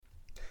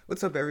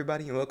What's up,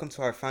 everybody, and welcome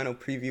to our final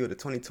preview of the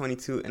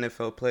 2022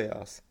 NFL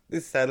playoffs.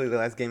 This is sadly the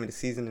last game of the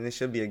season, and it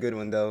should be a good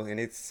one, though. And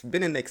it's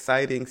been an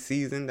exciting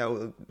season that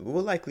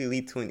will likely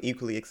lead to an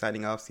equally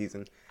exciting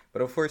offseason.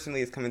 But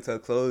unfortunately, it's coming to a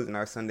close, and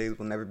our Sundays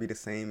will never be the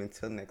same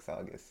until next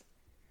August.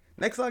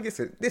 Next August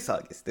or this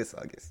August? This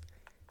August.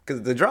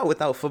 Because the drought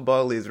without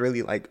football is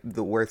really like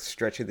the worst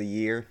stretch of the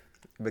year,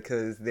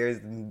 because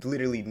there's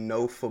literally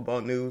no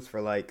football news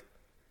for like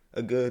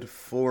a good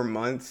 4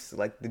 months.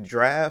 Like the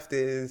draft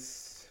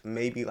is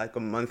maybe like a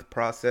month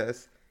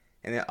process,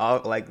 and then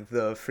all like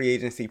the free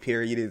agency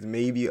period is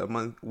maybe a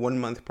month, 1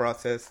 month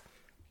process.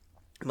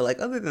 But like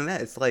other than that,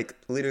 it's like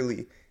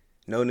literally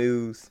no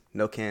news,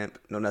 no camp,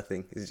 no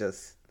nothing. It's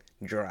just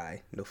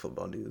dry, no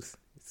football news.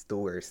 It's the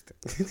worst.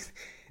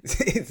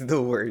 It's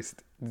the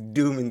worst.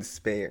 Doom and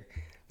despair.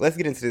 Let's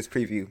get into this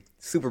preview.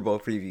 Super Bowl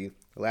preview.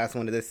 The last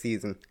one of this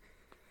season.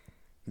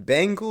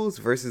 Bengals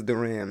versus the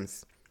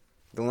Rams.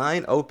 The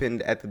line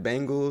opened at the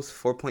Bengals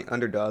 4-point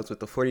underdogs with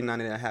the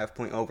 49.5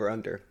 point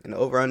over-under. And the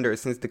over-under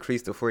has since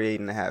decreased to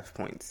 48.5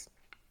 points.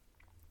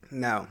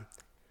 Now,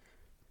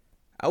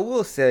 I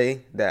will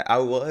say that I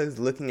was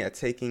looking at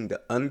taking the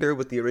under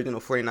with the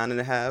original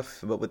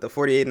 49.5, but with the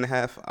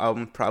 48.5,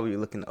 I'm probably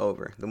looking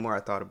over. The more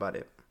I thought about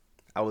it,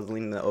 I was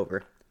leaning the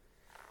over.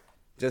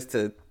 Just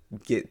to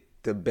get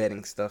the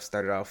betting stuff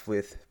started off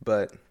with.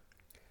 But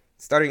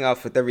starting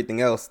off with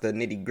everything else, the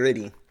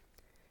nitty-gritty.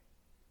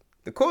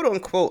 The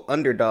quote-unquote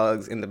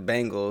underdogs in the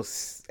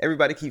Bengals,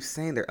 everybody keeps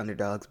saying they're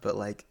underdogs, but,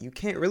 like, you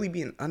can't really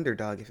be an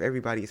underdog if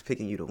everybody is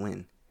picking you to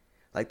win.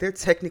 Like, they're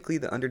technically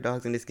the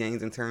underdogs in this game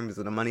in terms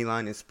of the money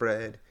line and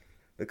spread,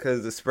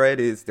 because the spread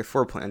is, they're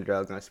 4-point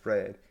underdogs on a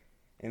spread.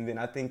 And then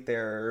I think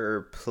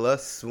they're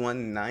plus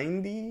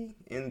 190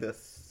 in the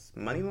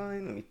money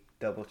line. Let me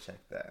double-check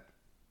that.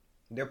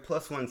 They're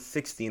plus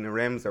 160, and the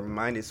Rams are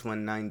minus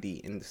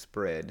 190 in the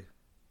spread.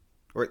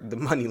 Or the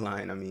money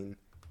line, I mean.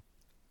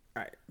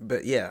 All right,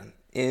 but yeah,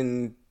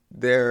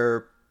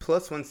 they're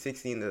plus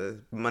 160 in the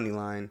money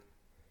line,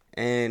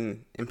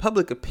 and in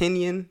public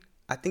opinion,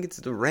 I think it's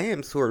the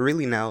Rams who are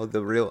really now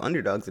the real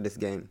underdogs of this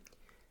game,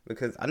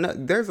 because I know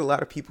there's a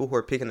lot of people who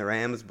are picking the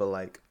Rams, but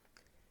like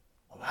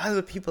a lot of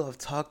the people I've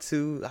talked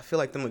to, I feel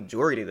like the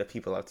majority of the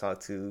people I've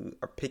talked to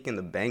are picking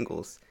the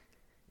Bengals,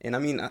 and I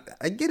mean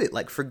I get it,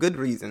 like for good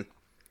reason.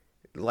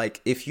 Like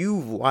if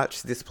you've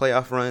watched this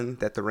playoff run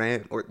that the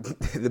Rams or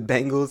the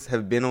Bengals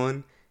have been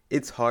on,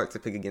 it's hard to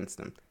pick against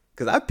them.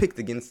 Because I picked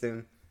against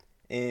them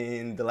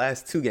in the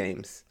last two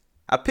games.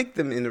 I picked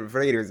them in the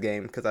Raiders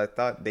game because I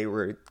thought they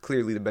were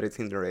clearly the better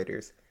team than the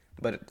Raiders.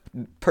 But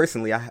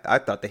personally, I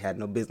thought they had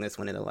no business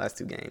winning the last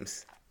two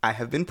games. I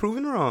have been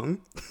proven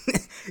wrong.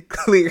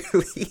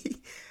 Clearly,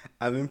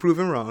 I've been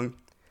proven wrong.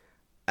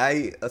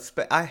 I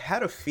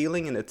had a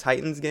feeling in the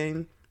Titans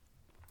game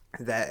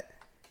that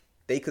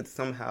they could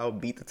somehow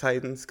beat the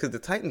Titans because the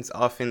Titans'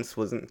 offense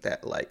wasn't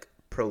that, like,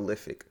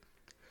 prolific.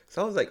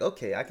 So I was like,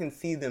 okay, I can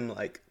see them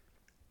like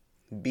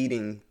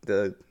beating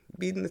the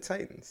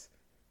Titans.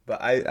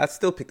 But I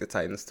still picked the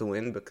Titans to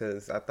win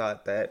because I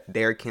thought that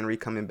Derrick Henry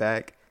coming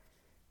back,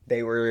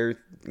 they were,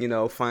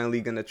 finally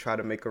going to try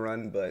to make a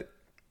run, but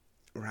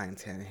Ryan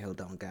Tannehill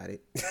don't got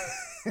it.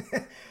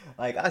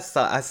 Like I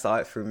saw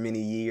it for many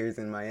years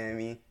in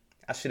Miami.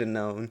 I should have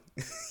known.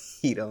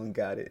 He don't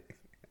got it.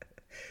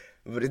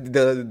 But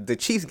the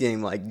Chiefs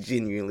game like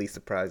genuinely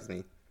surprised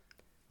me.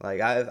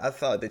 Like I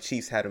thought the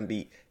Chiefs had him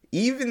beat.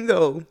 Even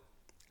though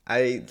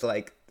I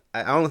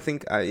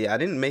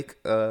didn't make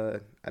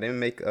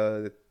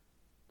a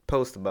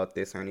post about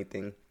this or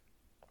anything.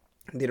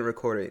 Didn't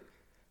record it.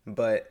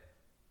 But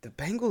the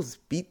Bengals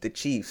beat the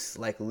Chiefs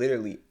like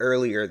literally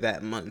earlier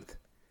that month.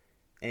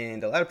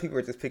 And a lot of people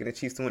were just picking the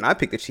Chiefs to win. I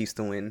picked the Chiefs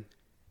to win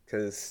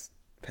because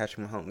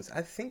Patrick Mahomes.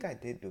 I think I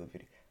did do a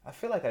video. I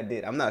feel like I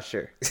did. I'm not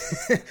sure.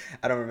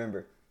 I don't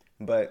remember.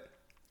 But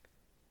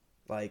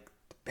like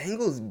the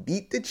Bengals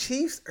beat the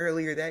Chiefs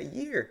earlier that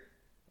year.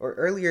 Or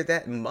earlier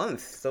that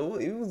month. So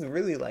it was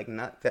really like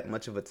not that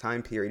much of a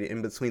time period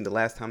in between the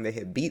last time they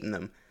had beaten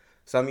them.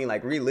 So I mean,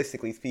 like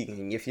realistically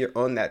speaking, if you're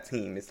on that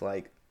team, it's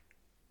like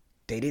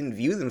they didn't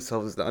view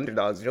themselves as the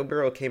underdogs. Joe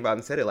Burrow came out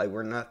and said it like,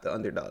 we're not the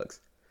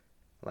underdogs.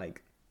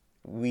 Like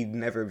we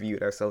never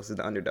viewed ourselves as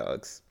the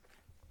underdogs.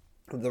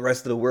 The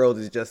rest of the world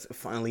is just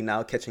finally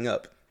now catching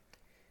up.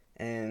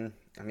 And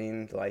I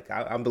mean, like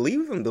I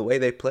believe them the way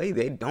they play.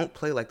 They don't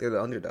play like they're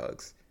the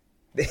underdogs.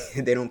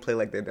 They don't play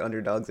like they're the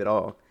underdogs at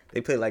all. They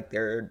play like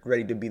they're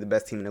ready to be the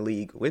best team in the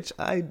league, which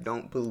I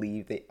don't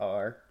believe they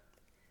are.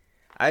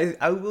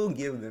 I will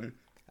give them.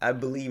 I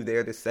believe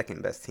they're the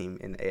second best team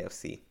in the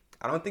AFC.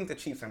 I don't think the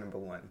Chiefs are number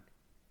one.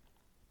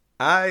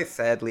 I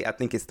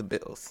think it's the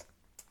Bills.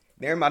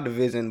 They're in my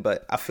division,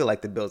 but I feel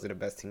like the Bills are the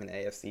best team in the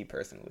AFC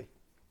personally.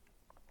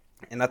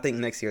 And I think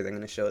next year they're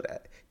going to show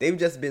that. They've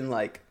just been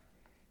like,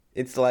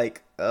 it's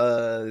like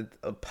a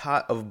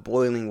pot of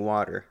boiling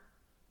water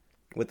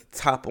with the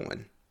top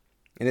on.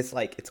 And it's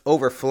like, it's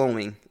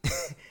overflowing.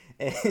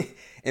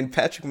 and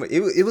Patrick,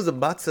 it was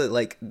about to,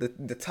 like,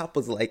 the top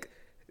was, like,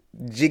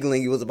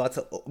 jiggling. It was about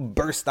to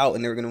burst out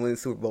and they were going to win the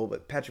Super Bowl.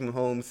 But Patrick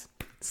Mahomes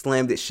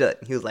slammed it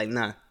shut. He was like,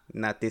 nah,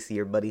 not this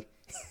year, buddy.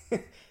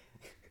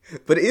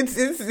 But it's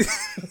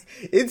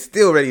it's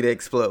still ready to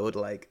explode.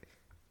 Like,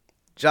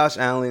 Josh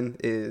Allen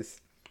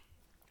is...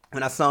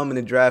 When I saw him in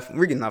the draft,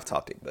 we're getting off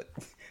topic, but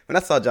when I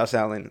saw Josh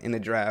Allen in the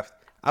draft,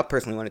 I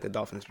personally wanted the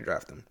Dolphins to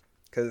draft him.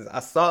 Because I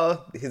saw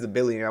his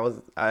ability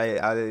and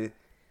I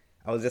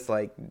was just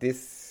like,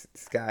 this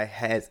guy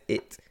has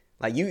it.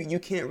 Like, you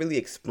can't really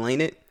explain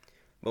it,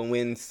 but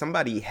when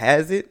somebody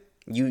has it,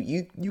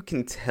 you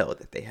can tell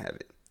that they have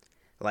it.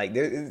 Like,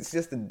 it's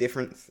just a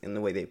difference in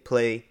the way they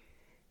play,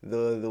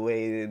 the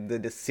way the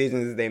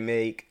decisions they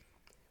make,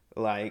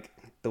 like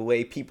the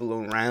way people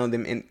around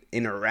them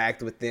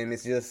interact with them.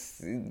 It's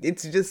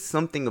just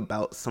something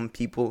about some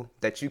people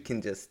that you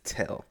can just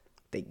tell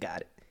they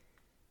got it.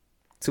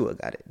 Tua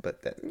got it,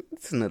 but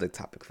it's another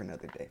topic for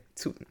another day.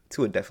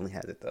 Tua definitely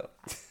has it though.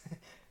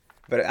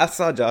 But I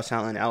saw Josh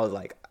Allen, and I was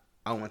like,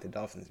 I want the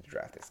Dolphins to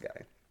draft this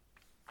guy.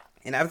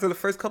 And after the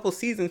first couple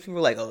seasons, people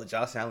were like, "Oh,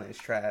 Josh Allen is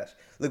trash.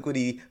 Look what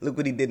he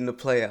did in the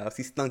playoffs.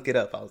 He stunk it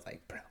up." I was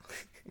like, "Bro,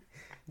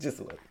 just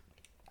look.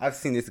 I've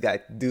seen this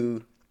guy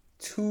do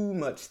too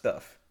much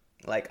stuff.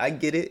 Like, I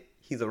get it.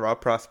 He's a raw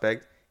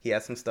prospect. He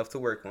has some stuff to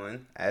work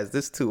on, as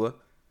does Tua.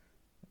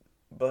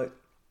 But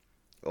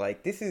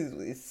like, this is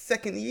his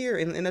second year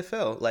in the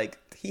NFL. Like,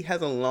 he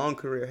has a long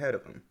career ahead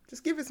of him.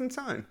 Just give it some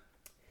time."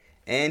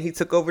 And he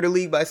took over the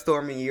league by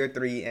storm in year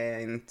 3,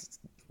 and,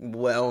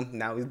 well,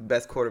 now he's the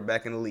best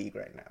quarterback in the league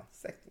right now.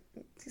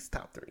 He's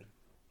top 3.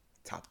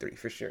 Top 3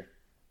 for sure.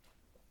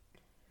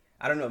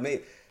 I don't know,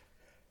 maybe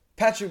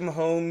Patrick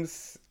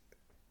Mahomes,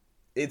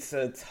 it's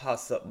a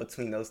toss-up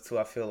between those two,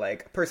 I feel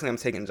like. Personally, I'm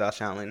taking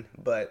Josh Allen,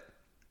 but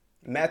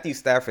Matthew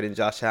Stafford and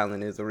Josh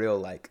Allen is a real,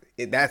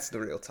 that's the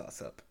real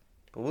toss-up.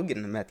 But we'll get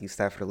into Matthew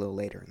Stafford a little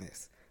later in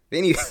this. But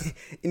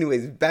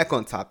anyways, back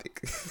on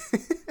topic.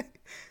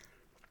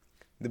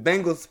 The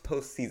Bengals'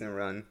 postseason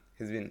run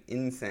has been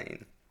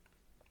insane.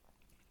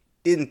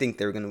 Didn't think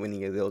they were going to win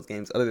any of those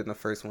games other than the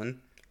first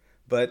one.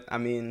 But, I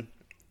mean,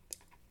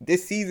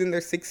 this season they're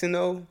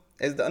 6-0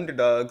 as the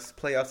underdogs,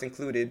 playoffs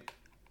included.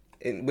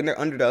 And when they're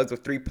underdogs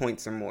with 3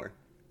 points or more,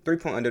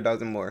 3-point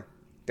underdogs or more,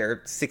 they're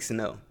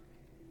 6-0.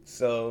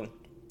 So,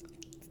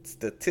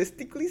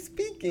 statistically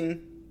speaking,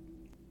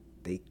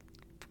 they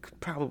could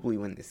probably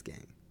win this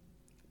game.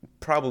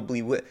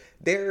 Probably would.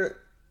 They're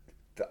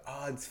the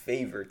odds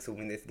favor to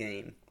win this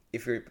game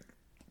if you're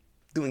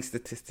doing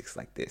statistics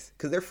like this,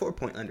 because they're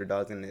 4-point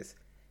underdogs in this,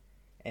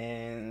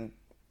 and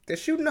they're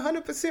shooting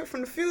 100%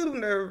 from the field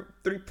when they're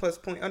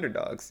 3+ point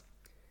underdogs.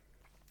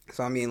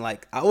 So I mean,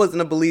 like, I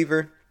wasn't a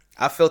believer.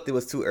 I felt it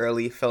was too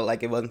early. Felt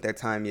like it wasn't their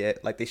time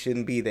yet. Like, they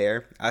shouldn't be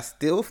there. I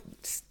still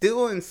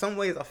in some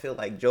ways I feel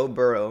like Joe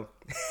Burrow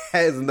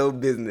has no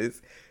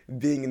business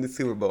being in the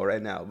Super Bowl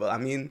right now. But I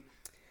mean,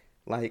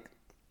 like,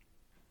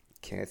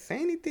 can't say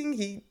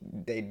anything.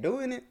 They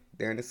doing it.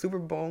 They're in the Super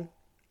Bowl.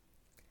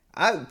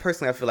 I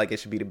feel like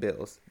it should be the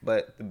Bills,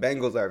 but the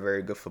Bengals are a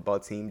very good football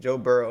team. Joe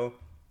Burrow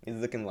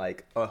is looking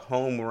like a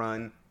home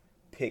run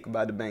pick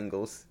by the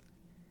Bengals.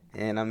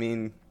 And I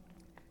mean,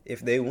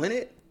 if they win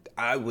it,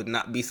 I would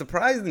not be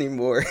surprised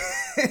anymore.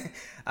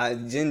 I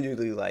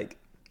genuinely,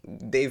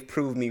 they've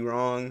proved me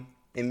wrong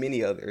and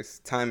many others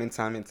time and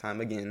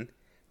time again.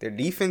 Their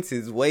defense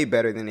is way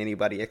better than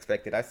anybody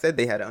expected. I said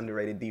they had an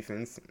underrated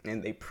defense,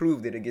 and they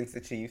proved it against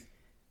the Chiefs.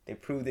 They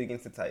proved it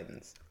against the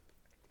Titans.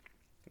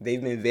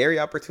 They've been very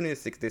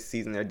opportunistic this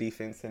season, their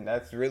defense, and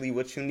that's really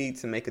what you need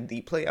to make a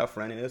deep playoff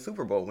run in a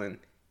Super Bowl win.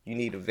 You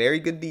need a very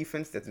good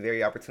defense that's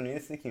very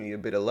opportunistic. You need a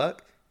bit of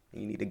luck,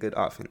 and you need a good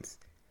offense.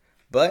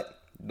 But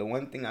the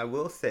one thing I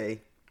will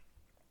say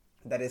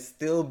that has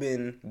still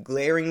been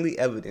glaringly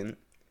evident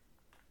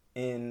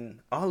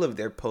in all of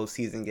their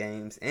postseason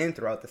games and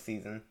throughout the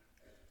season,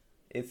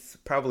 it's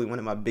probably one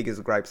of my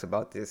biggest gripes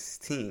about this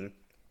team,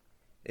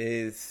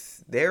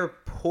 is they're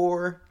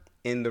poor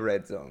in the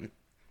red zone.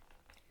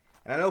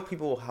 And I know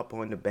people will hop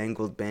on the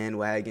Bengals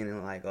bandwagon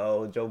and like,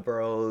 oh, Joe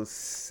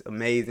Burrow's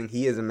amazing.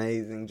 He is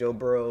amazing. Joe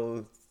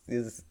Burrow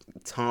is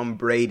Tom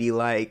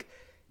Brady-like,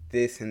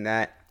 this and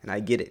that. And I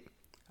get it.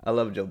 I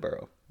love Joe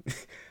Burrow.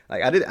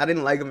 I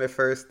didn't like him at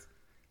first.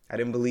 I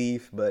didn't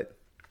believe, but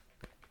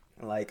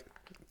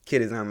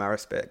kid has earned my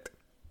respect.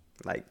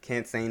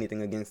 Can't say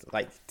anything against.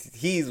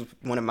 He's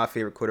one of my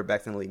favorite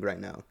quarterbacks in the league right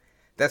now.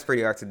 That's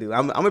pretty hard to do.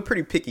 I'm a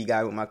pretty picky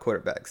guy with my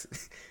quarterbacks.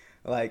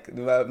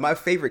 My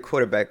favorite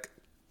quarterback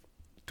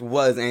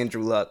was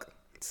Andrew Luck.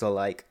 So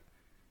I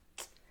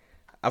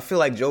feel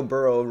like Joe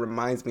Burrow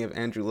reminds me of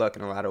Andrew Luck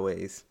in a lot of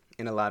ways.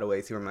 In a lot of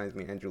ways, he reminds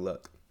me of Andrew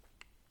Luck.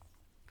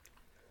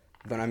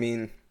 But I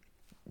mean,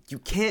 you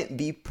can't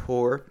be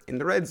poor in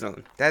the red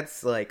zone.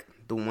 That's the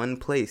one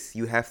place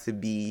you have to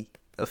be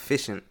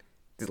efficient.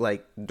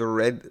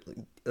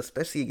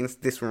 Especially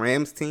against this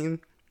Rams team,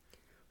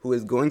 who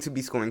is going to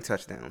be scoring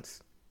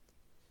touchdowns.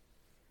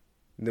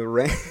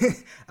 I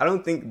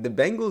don't think the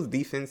Bengals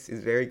defense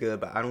is very good,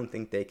 but I don't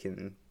think they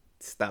can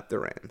stop the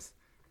Rams.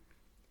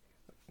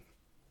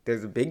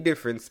 There's a big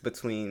difference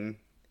between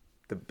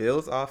the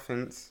Bills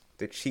offense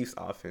the Chiefs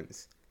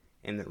offense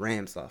and the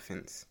Rams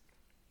offense.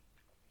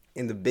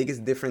 And the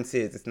biggest difference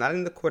is it's not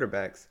in the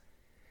quarterbacks.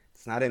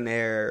 It's not in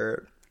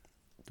their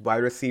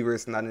wide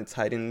receivers, not in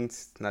tight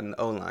ends, not in the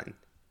O-line.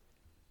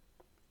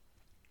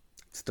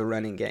 It's the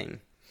running game.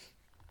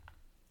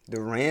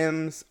 The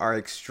Rams are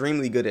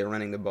extremely good at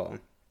running the ball.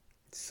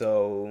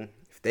 So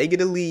if they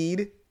get a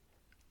lead,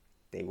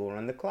 they will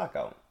run the clock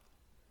out.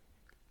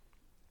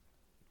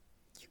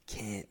 You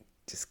can't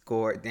just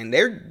score. And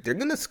they're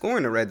going to score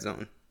in the red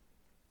zone.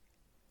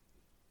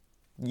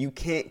 You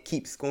can't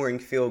keep scoring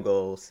field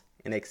goals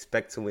and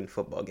expect to win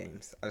football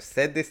games. I've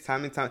said this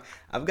time and time.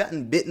 I've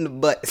gotten bit in the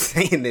butt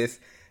saying this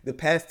the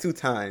past 2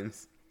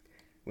 times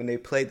when they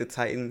played the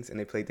Titans and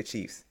they played the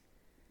Chiefs.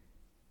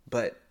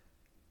 But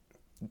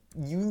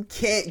you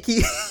can't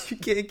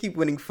keep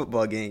winning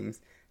football games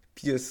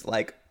just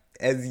like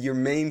as your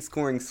main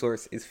scoring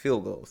source is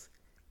field goals.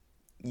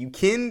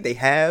 They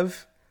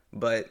have,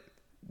 but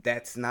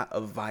that's not a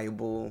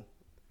viable,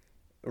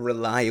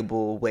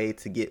 reliable way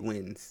to get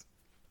wins.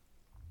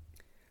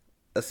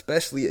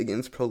 Especially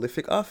against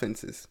prolific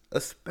offenses.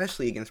 Like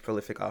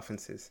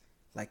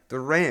the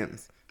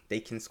Rams. They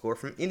can score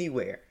from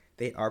anywhere.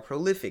 They are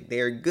prolific. They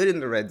are good in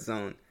the red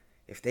zone.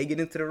 If they get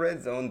into the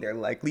red zone, they're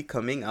likely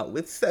coming out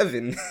with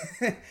 7.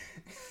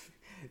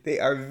 They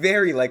are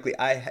very likely.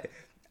 I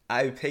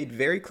paid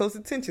very close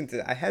attention to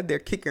that. I had their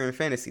kicker in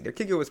fantasy. Their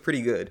kicker was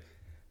pretty good.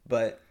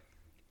 But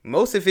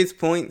most of his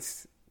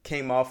points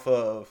came off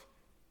of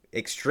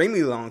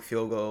extremely long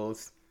field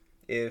goals.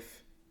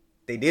 If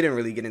they didn't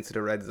really get into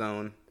the red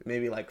zone,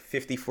 maybe like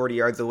 50, 40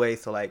 yards away.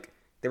 So like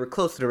they were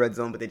close to the red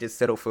zone, but they just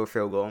settled for a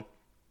field goal.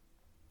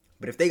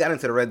 But if they got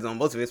into the red zone,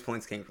 most of his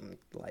points came from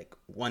like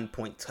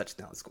 1-point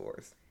touchdown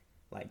scores.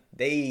 Like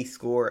they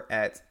score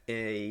at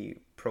a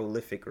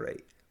prolific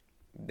rate.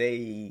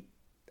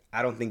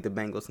 I don't think the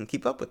Bengals can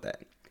keep up with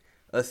that,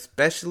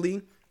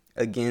 especially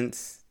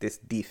against this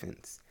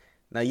defense.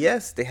 Now,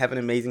 yes, they have an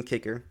amazing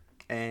kicker,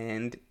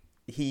 and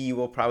he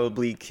will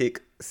probably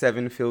kick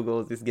 7 field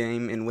goals this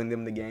game and win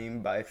them the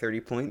game by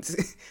 30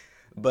 points.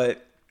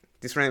 But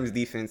this Rams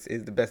defense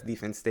is the best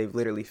defense they've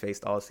literally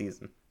faced all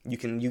season. You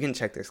can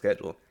check their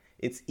schedule.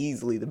 It's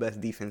easily the best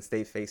defense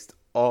they've faced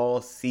all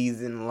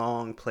season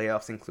long,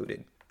 playoffs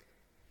included.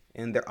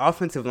 And their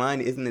offensive line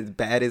isn't as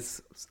bad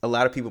as a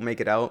lot of people make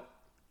it out,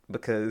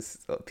 because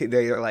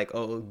they're like,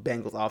 oh,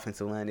 Bengals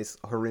offensive line is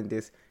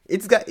horrendous.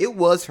 It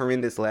was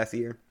horrendous last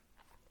year,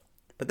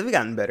 but they've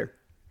gotten better.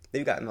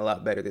 They've gotten a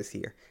lot better this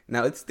year.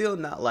 Now, it's still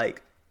not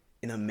like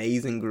an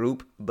amazing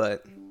group,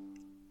 but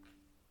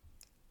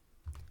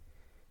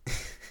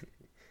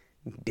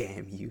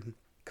damn you,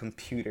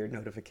 computer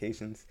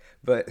notifications.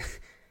 But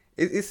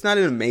it's not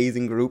an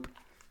amazing group,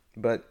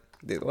 but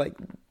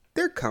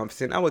they're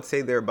competent. I would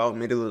say they're about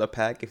middle of the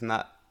pack, if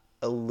not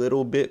a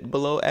little bit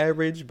below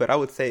average. But I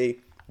would say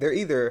they're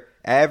either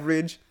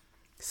average,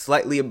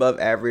 slightly above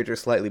average, or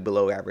slightly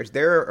below average.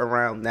 They're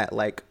around that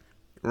like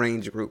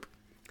range group.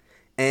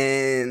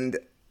 And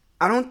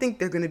I don't think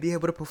they're going to be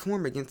able to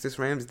perform against this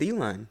Rams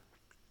D-line.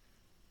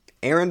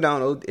 Aaron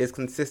Donald is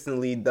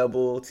consistently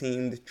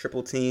double-teamed,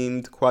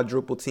 triple-teamed,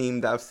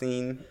 quadruple-teamed, I've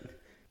seen.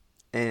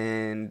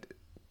 And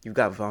you've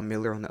got Von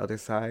Miller on the other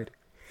side.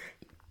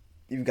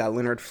 You've got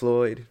Leonard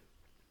Floyd.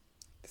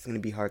 It's going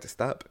to be hard to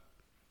stop.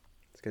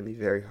 It's going to be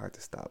very hard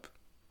to stop.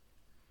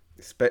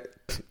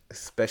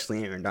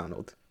 Especially Aaron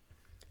Donald.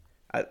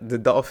 The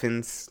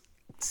Dolphins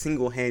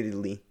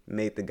single-handedly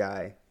made the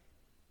guy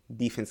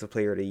Defensive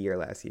Player of the Year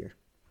last year.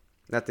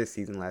 Not this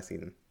season, last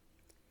season.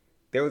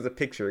 There was a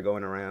picture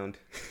going around.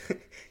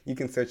 You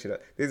can search it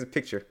up. There's a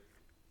picture.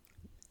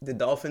 The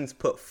Dolphins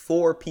put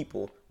 4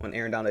 people on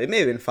Aaron Donald. It may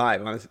have been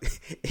 5, honestly.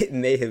 It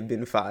may have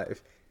been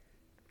 5.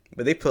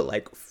 But they put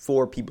like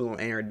 4 people on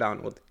Aaron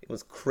Donald. It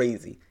was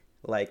crazy.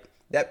 Like,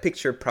 that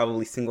picture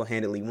probably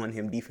single-handedly won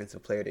him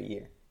Defensive Player of the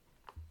Year.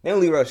 They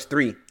only rushed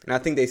 3. And I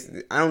don't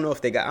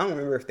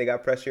remember if they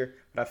got pressure,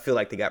 but I feel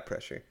like they got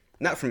pressure.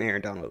 Not from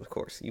Aaron Donald, of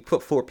course. You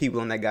put 4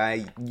 people on that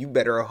guy, you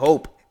better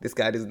hope this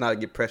guy does not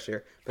get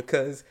pressure,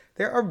 because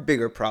there are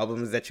bigger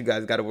problems that you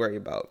guys got to worry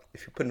about.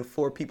 If you're putting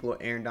 4 people on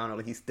Aaron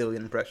Donald, he's still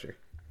getting pressure.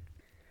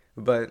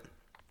 But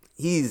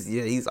he's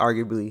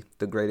arguably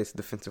the greatest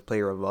defensive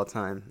player of all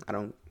time.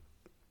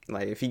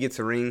 If he gets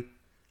a ring,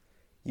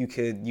 you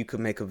could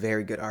make a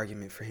very good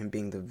argument for him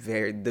being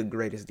the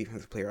greatest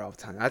defensive player of all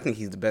time. I think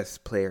he's the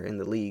best player in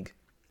the league,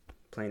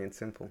 plain and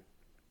simple.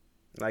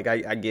 Like,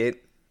 I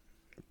get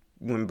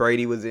when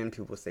Brady was in,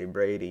 people say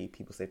Brady,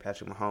 people say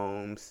Patrick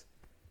Mahomes.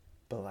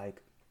 But,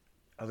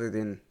 other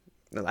than,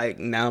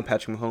 now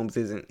Patrick Mahomes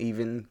isn't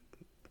even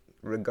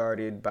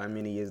regarded by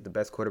many as the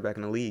best quarterback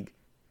in the league.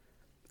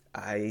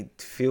 I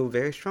feel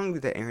very strongly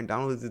that Aaron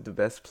Donald is the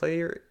best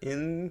player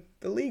in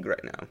the league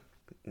right now.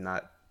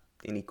 Not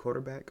any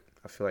quarterback.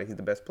 I feel like he's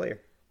the best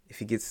player. If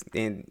he gets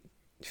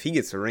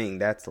a ring,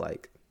 that's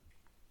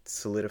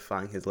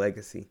solidifying his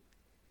legacy.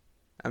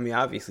 I mean,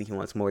 obviously he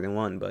wants more than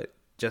one, but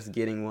just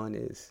getting one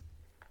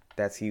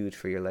that's huge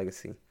for your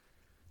legacy.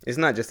 It's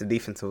not just the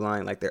defensive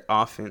line. Their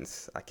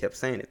offense, I kept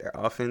saying it, their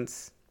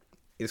offense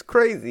is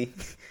crazy.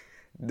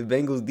 the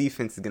Bengals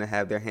defense is going to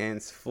have their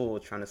hands full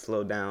trying to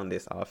slow down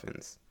this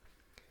offense.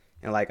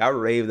 And, like, I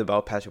raved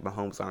about Patrick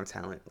Mahomes' arm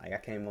talent. Like, I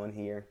came on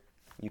here.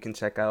 You can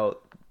check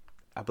out,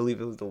 I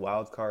believe it was the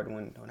wild card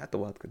one. No, not the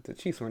wild card. The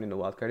Chiefs weren't in the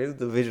wild card. It was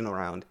the divisional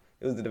round.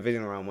 It was the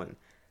divisional round one.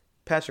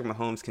 Patrick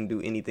Mahomes can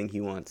do anything he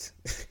wants.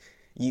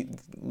 You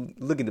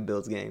look at the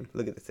Bills game.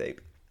 Look at the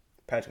tape.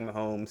 Patrick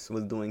Mahomes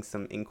was doing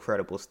some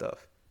incredible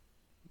stuff.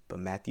 But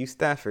Matthew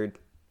Stafford,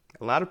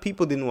 a lot of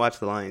people didn't watch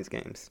the Lions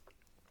games.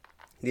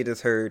 They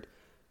just heard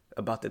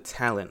about the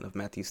talent of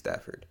Matthew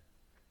Stafford.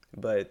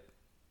 But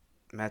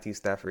Matthew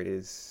Stafford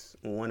is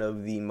one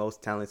of the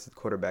most talented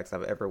quarterbacks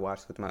I've ever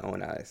watched with my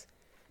own eyes.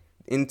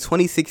 In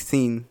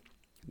 2016,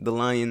 the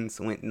Lions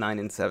went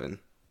 9-7.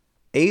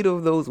 8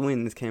 of those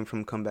wins came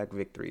from comeback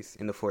victories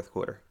in the fourth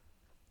quarter.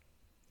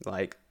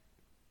 Like,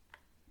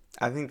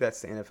 I think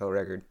that's the NFL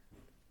record.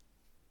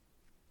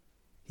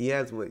 He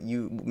has what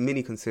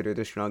many consider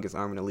the strongest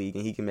arm in the league,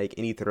 and he can make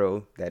any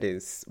throw that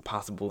is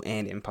possible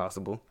and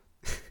impossible.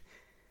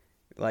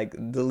 Like,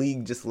 the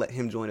league just let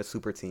him join a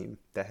super team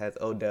that has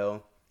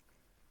Odell.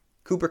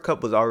 Cooper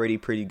Kupp was already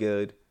pretty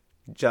good.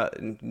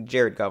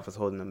 Jared Goff was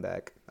holding him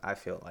back, I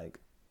feel like.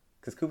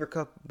 Because Cooper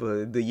Kupp,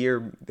 the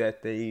year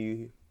that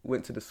they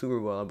went to the Super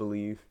Bowl, I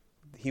believe,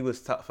 he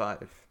was top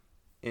 5.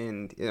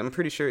 And I'm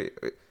pretty sure,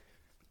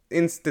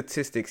 in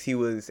statistics, he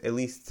was at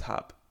least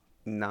top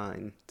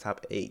 9,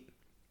 top 8.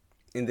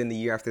 And then the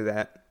year after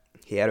that,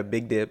 he had a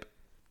big dip.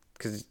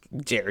 Because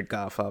Jared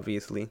Goff,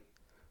 obviously.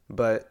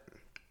 But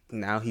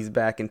now he's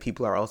back, and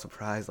people are all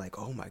surprised, like,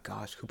 oh my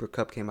gosh, Cooper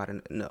Kupp came out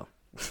and no.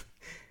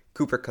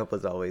 Cooper Kupp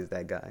was always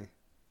that guy.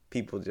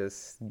 People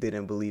just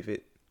didn't believe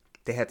it.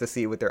 They had to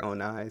see it with their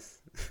own eyes.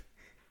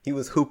 He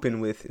was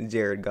hooping with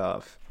Jared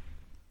Goff.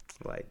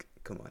 Like,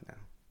 come on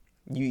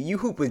now. You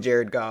hoop with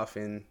Jared Goff,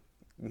 and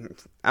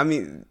I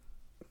mean,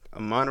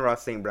 Amon-Ra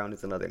St. Brown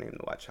is another name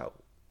to watch out.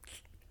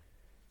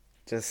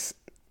 Just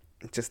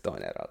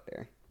throwing that out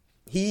there.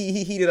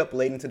 He heated up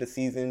late into the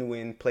season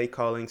when play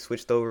calling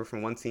switched over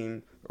from one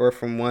team or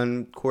from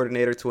one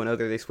coordinator to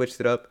another. They switched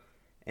it up,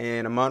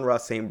 and Amon-Ra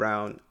St.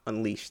 Brown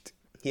unleashed.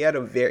 He had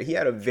a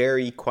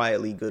very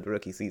quietly good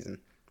rookie season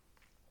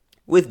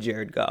with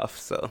Jared Goff.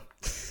 So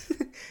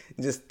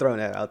just throwing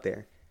that out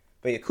there.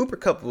 But yeah, Cooper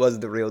Kupp was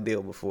the real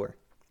deal before.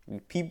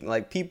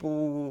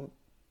 People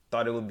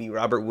thought it would be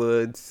Robert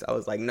Woods. I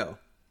was like, no.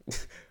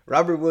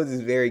 Robert Woods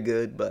is very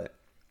good, but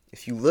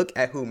if you look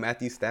at who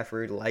Matthew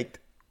Stafford liked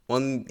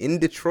in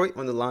Detroit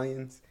on the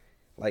Lions,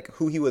 like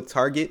who he would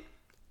target,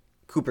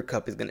 Cooper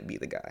Kupp is going to be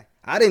the guy.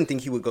 I didn't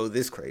think he would go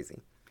this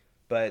crazy.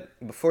 But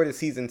before the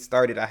season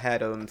started, I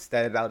had him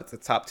statted out as a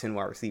top 10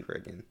 wide receiver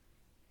again.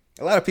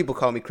 A lot of people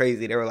called me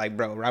crazy. They were like,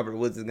 bro, Robert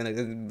Woods is going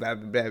to blah,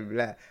 blah, blah,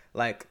 blah.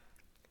 Like,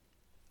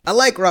 I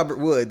like Robert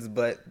Woods,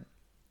 but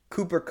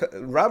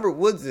Robert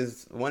Woods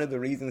is one of the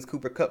reasons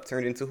Cooper Kupp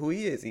turned into who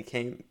he is.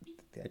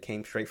 That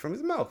came straight from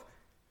his mouth.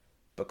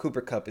 But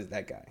Cooper Kupp is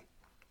that guy.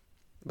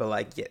 But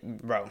like, yeah,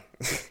 bro.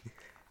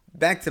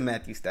 Back to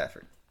Matthew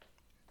Stafford.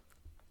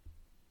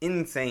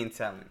 Insane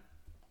talent.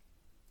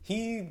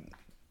 Him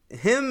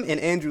and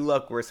Andrew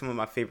Luck were some of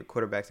my favorite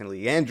quarterbacks in the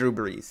league. And Drew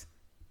Brees.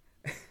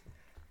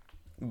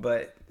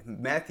 But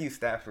Matthew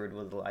Stafford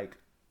was like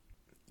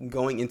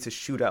going into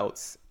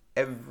shootouts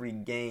every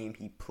game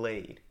he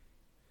played.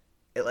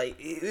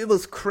 It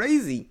was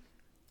crazy.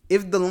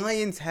 If the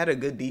Lions had a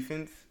good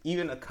defense,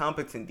 even a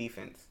competent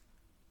defense,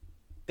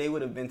 they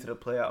would have been to the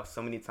playoffs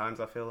so many times,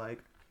 I feel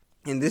like.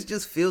 And this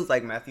just feels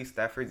like Matthew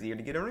Stafford's year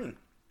to get a ring.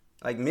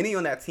 Like, many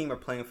on that team are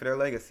playing for their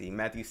legacy.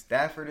 Matthew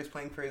Stafford is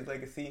playing for his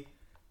legacy.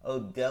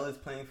 Odell is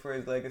playing for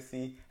his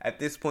legacy. At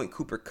this point,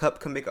 Cooper Kupp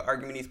can make an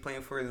argument he's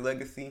playing for his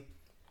legacy.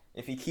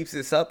 If he keeps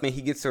this up and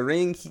he gets a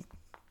ring,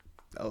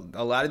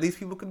 a lot of these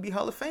people could be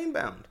Hall of Fame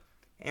bound.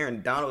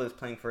 Aaron Donald is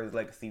playing for his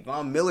legacy.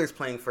 Von Miller is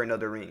playing for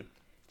another ring.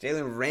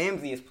 Jalen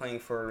Ramsey is playing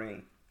for a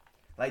ring.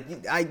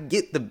 Like, I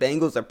get the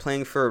Bengals are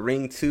playing for a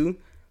ring too,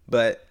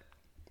 but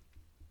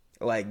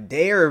like,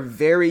 they are a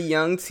very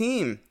young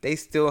team. They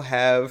still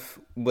have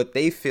what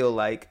they feel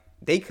like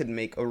they could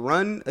make a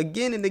run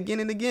again and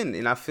again and again.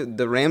 And I feel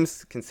the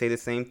Rams can say the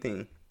same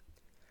thing.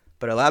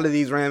 But a lot of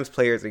these Rams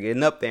players are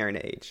getting up there in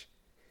age.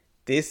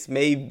 This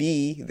may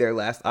be their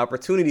last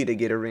opportunity to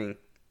get a ring.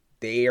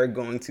 They are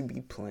going to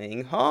be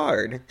playing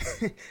hard.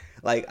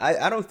 Like,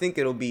 I don't think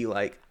it'll be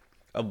like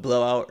a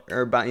blowout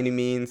or by any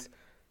means.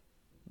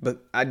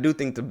 But I do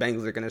think the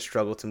Bengals are going to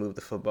struggle to move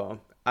the football.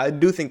 I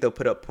do think they'll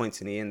put up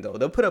points in the end, though.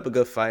 They'll put up a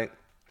good fight.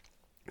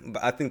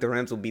 But I think the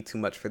Rams will be too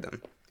much for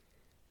them.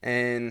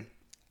 And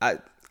I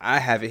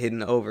have it hitting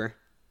the over.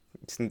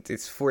 It's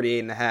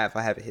 48.5.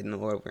 I have it hitting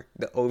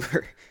the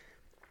over.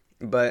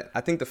 But I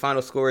think the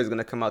final score is going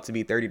to come out to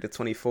be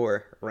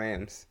 30-24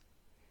 Rams.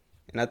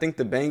 And I think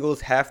the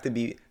Bengals have to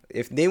be,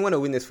 if they want to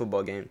win this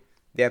football game,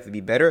 they have to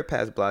be better at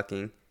pass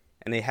blocking,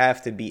 and they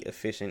have to be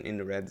efficient in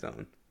the red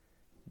zone.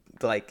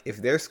 Like, if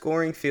they're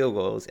scoring field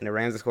goals and the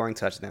Rams are scoring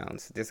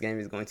touchdowns, this game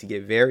is going to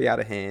get very out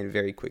of hand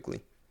very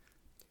quickly.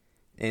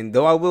 And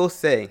though I will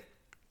say,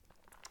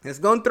 let's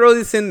go and throw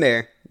this in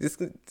there. Just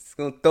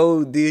gonna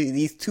throw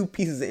these two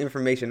pieces of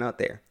information out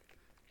there.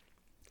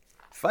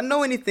 If I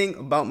know anything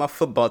about my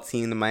football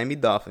team, the Miami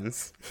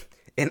Dolphins,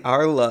 and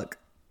our luck,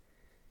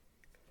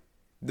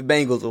 the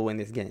Bengals will win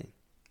this game.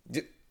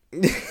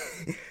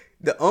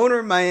 The owner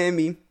of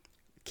Miami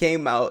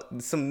came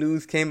out, some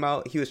news came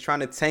out. He was trying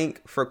to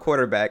tank for a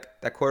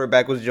quarterback. That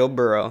quarterback was Joe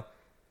Burrow.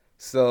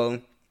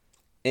 So,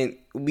 and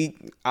we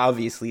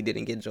obviously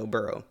didn't get Joe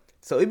Burrow.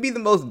 So it'd be the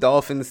most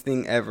Dolphins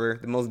thing ever,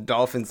 the most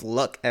Dolphins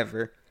luck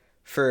ever,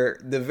 for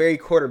the very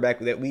quarterback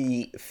that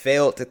we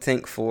failed to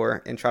tank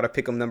for and try to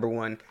pick him number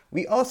one.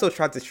 We also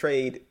tried to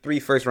trade 3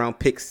 first-round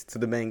picks to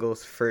the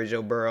Bengals for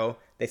Joe Burrow.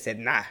 They said,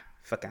 nah,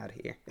 fuck out of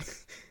here.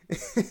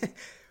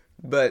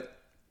 But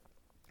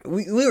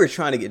we were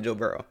trying to get Joe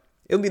Burrow.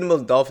 It would be the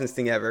most Dolphins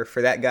thing ever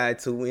for that guy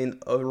to win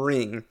a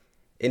ring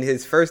in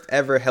his first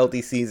ever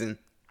healthy season.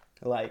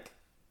 Like,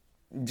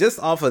 just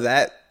off of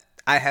that,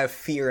 I have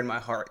fear in my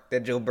heart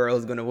that Joe Burrow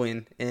is going to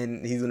win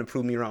and he's going to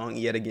prove me wrong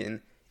yet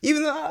again.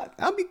 Even though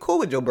I'll be cool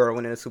with Joe Burrow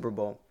winning a Super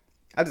Bowl.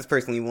 I just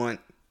personally want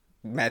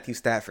Matthew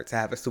Stafford to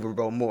have a Super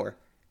Bowl more.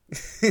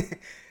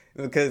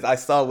 Because I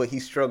saw what he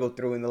struggled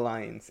through in the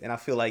Lions. And I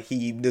feel like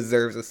he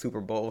deserves a Super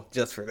Bowl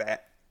just for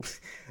that.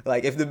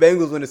 Like, if the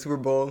Bengals win a Super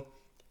Bowl,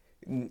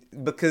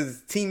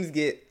 because teams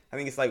get, I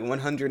think it's like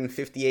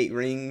 158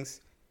 rings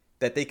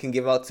that they can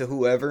give out to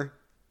whoever.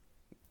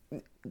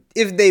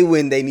 If they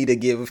win, they need to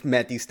give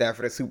Matthew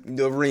Stafford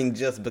a ring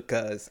just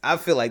because. I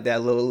feel like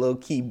that low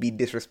key be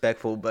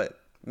disrespectful, but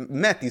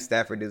Matthew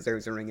Stafford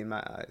deserves a ring in my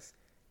eyes.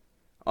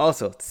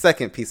 Also,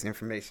 second piece of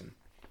information.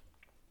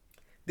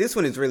 This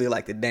one is really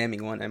like the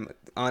damning one,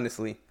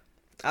 honestly.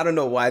 I don't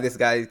know why this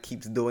guy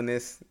keeps doing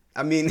this.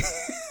 I mean,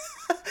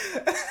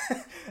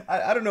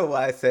 I don't know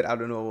why I said I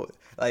don't know.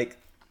 Like,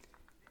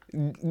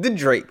 the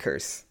Drake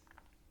curse.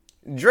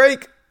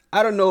 Drake,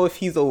 I don't know if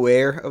he's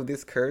aware of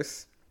this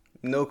curse.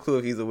 No clue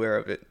if he's aware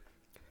of it.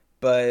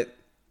 But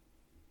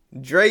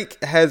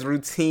Drake has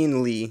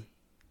routinely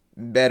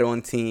bet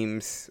on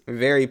teams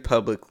very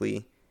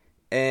publicly,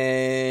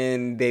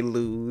 and they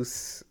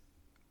lose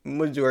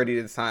majority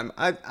of the time.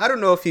 I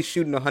don't know if he's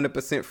shooting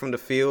 100% from the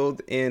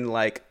field in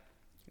like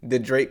the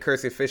Drake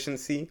curse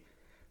efficiency,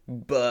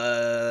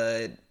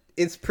 but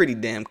it's pretty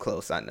damn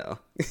close, I know.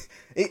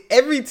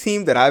 Every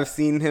team that I've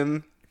seen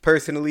him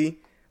personally,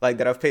 like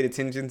that I've paid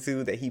attention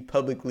to, that he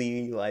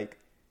publicly like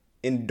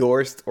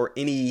endorsed, or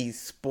any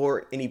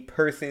sport, any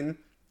person,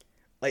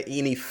 like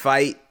any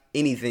fight,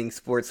 anything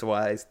sports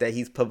wise that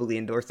he's publicly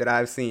endorsed that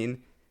I've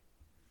seen,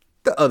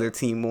 the other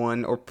team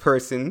won or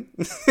person.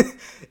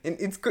 And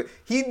it's good.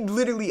 He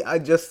literally, I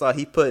just saw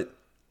he put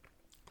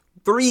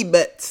 3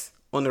 bets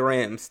on the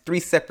Rams, 3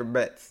 separate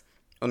bets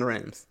on the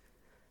Rams.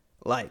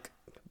 Like,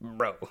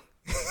 bro,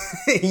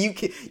 you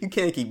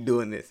can't keep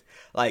doing this.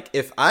 Like,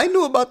 if I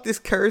knew about this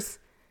curse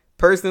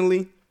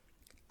personally,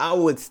 I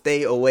would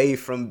stay away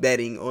from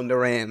betting on the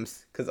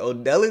Rams, because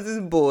Odell is his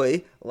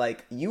boy.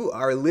 Like, you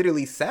are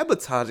literally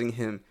sabotaging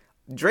him.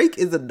 Drake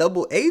is a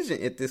double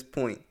agent at this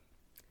point.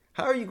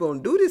 How are you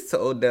going to do this to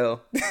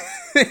Odell?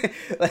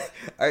 Like,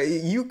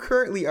 you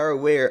currently are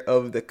aware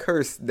of the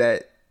curse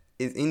that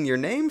is in your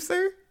name,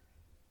 sir?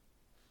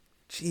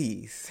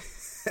 Jeez.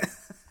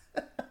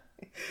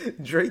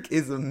 Drake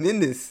is a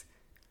menace.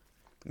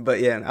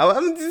 But yeah,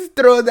 I'm just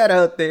throwing that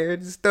out there.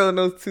 Just throwing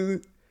those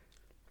two.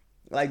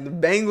 Like, the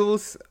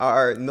Bengals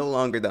are no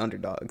longer the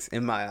underdogs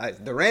in my eyes.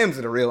 The Rams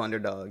are the real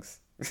underdogs.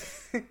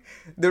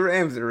 The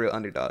Rams are the real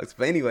underdogs.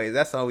 But anyway,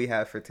 that's all we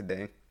have for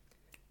today.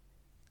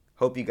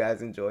 Hope you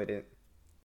guys enjoyed it.